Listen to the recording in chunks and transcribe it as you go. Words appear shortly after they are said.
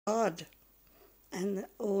God and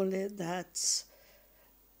all that's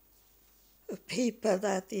people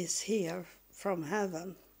that is here from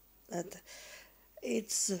heaven. That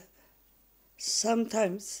it's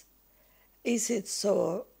sometimes is it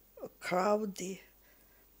so crowded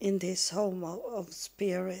in this home of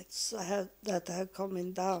spirits that are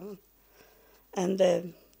coming down, and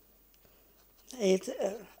it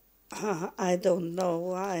I don't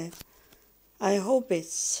know. I hope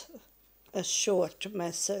it's a short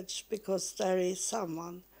message because there is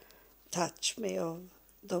someone touch me of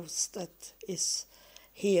those that is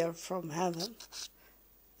here from heaven,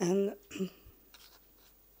 and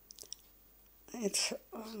it's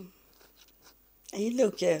he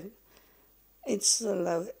look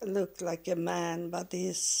like a man, but he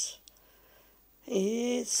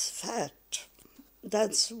is fat.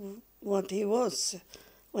 That's what he was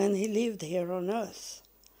when he lived here on earth.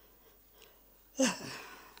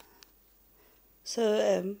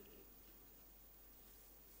 So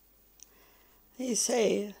he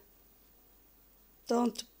say,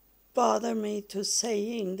 don't bother me to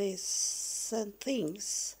saying these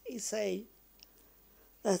things. He say,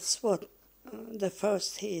 that's what the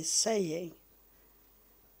first he is saying.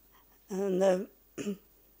 And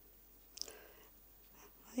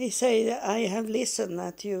he say, I have listened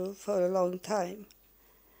at you for a long time.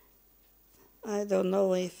 I don't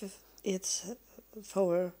know if it's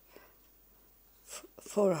for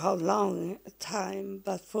how long time,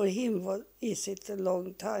 but for him, what is it a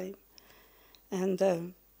long time?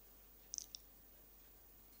 And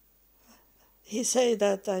he said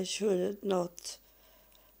that I should not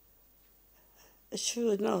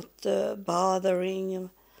bothering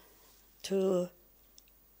to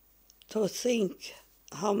think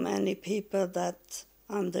how many people that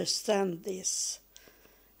understand this.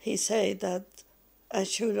 He said that I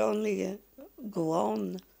should only go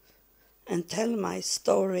on and tell my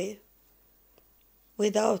story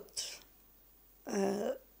without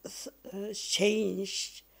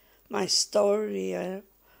change my story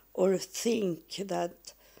or think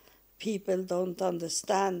that people don't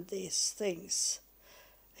understand these things.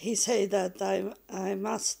 He said that I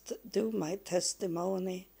must do my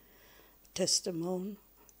testimony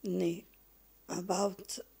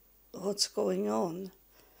about what's going on.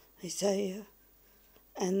 He said,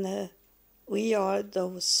 and we are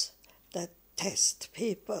those that test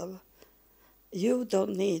people. You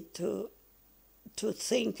don't need to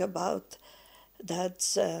think about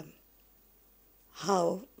that's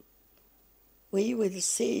how we will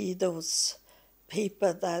see those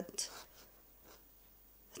people that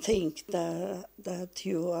think that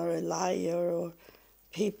you are a liar, or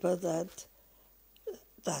people that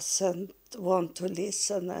doesn't want to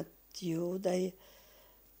listen at you. They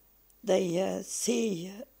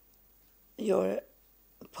see your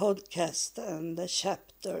podcast and the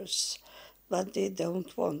chapters, but they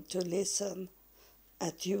don't want to listen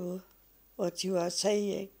at you, what you are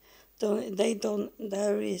saying.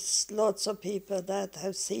 There is lots of people that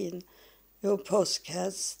have seen your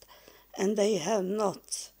podcast and they have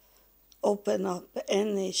not opened up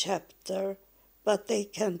any chapter, but they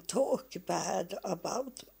can talk bad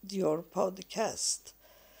about your podcast.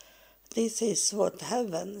 This is what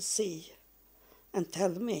heaven see and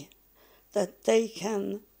tell me, that they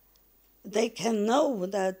can know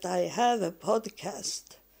that I have a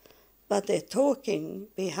podcast, but they're talking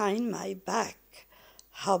behind my back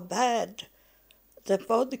how bad the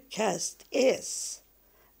podcast is,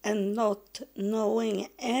 and not knowing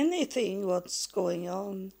anything what's going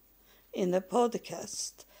on in the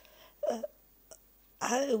podcast.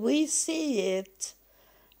 We see it,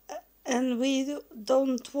 and we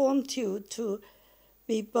don't want you to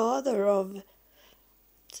be bothered of,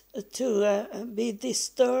 to be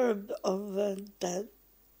disturbed of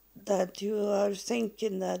that you are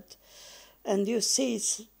thinking that, and you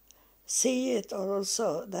see it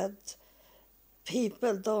also, that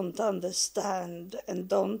people don't understand and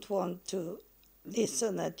don't want to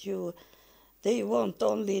listen at you. They want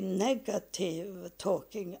only negative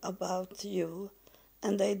talking about you,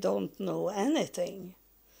 and they don't know anything.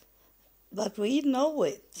 But we know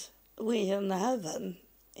it. We in heaven.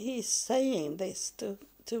 He's saying this to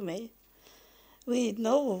me. We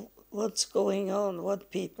know what's going on, what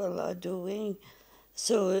people are doing.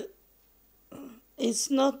 So it's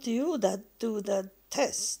not you that do the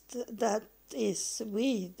test. That is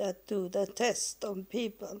we that do the test on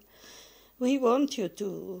people. We want you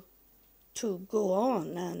to go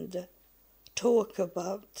on and talk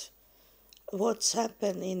about what's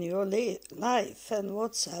happened in your life and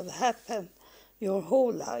what's have happened your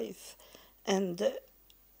whole life. And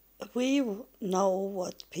we know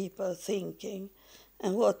what people are thinking,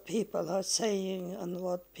 and what people are saying and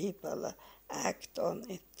what people act on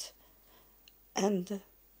it. And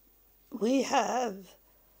we have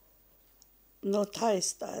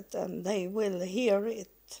noticed that, and they will hear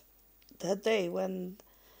it the day when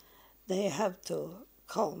they have to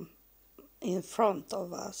come in front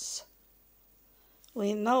of us.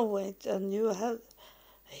 We know it, and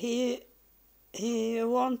he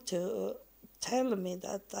want to tell me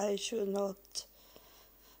that I should not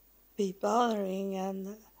be bothering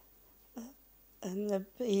and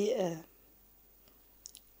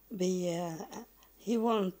he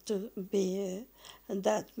want to be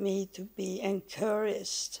that me to be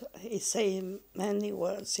encouraged. He say many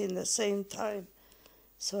words in the same time,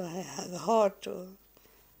 so I have hard to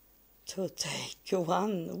take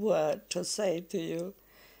one word to say to you.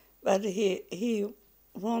 But he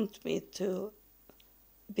want me to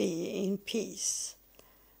be in peace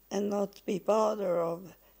and not be bothered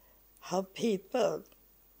of how people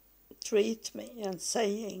treat me and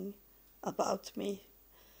saying about me,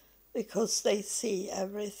 because they see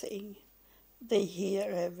everything, they hear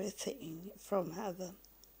everything from heaven.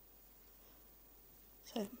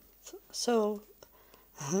 So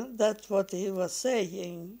that's what he was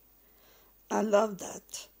saying. I love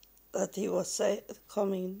that he was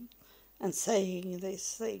coming and saying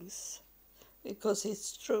these things, because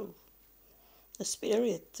it's true. The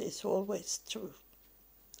Spirit is always true.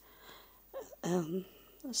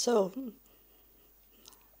 So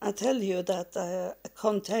I tell you that I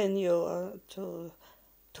continue to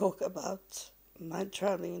talk about my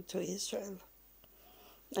traveling to Israel.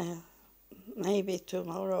 Maybe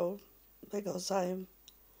tomorrow, because I'm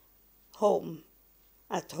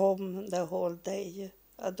at home the whole day.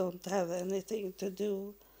 I don't have anything to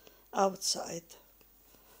do outside.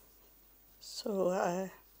 So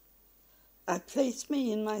I placed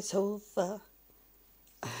me in my sofa.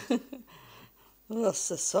 Was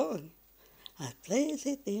the song. I placed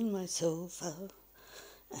it in my sofa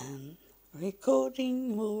and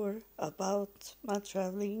recording more about my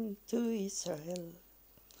traveling to Israel.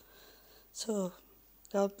 So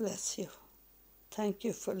God bless you. Thank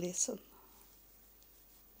you for listening.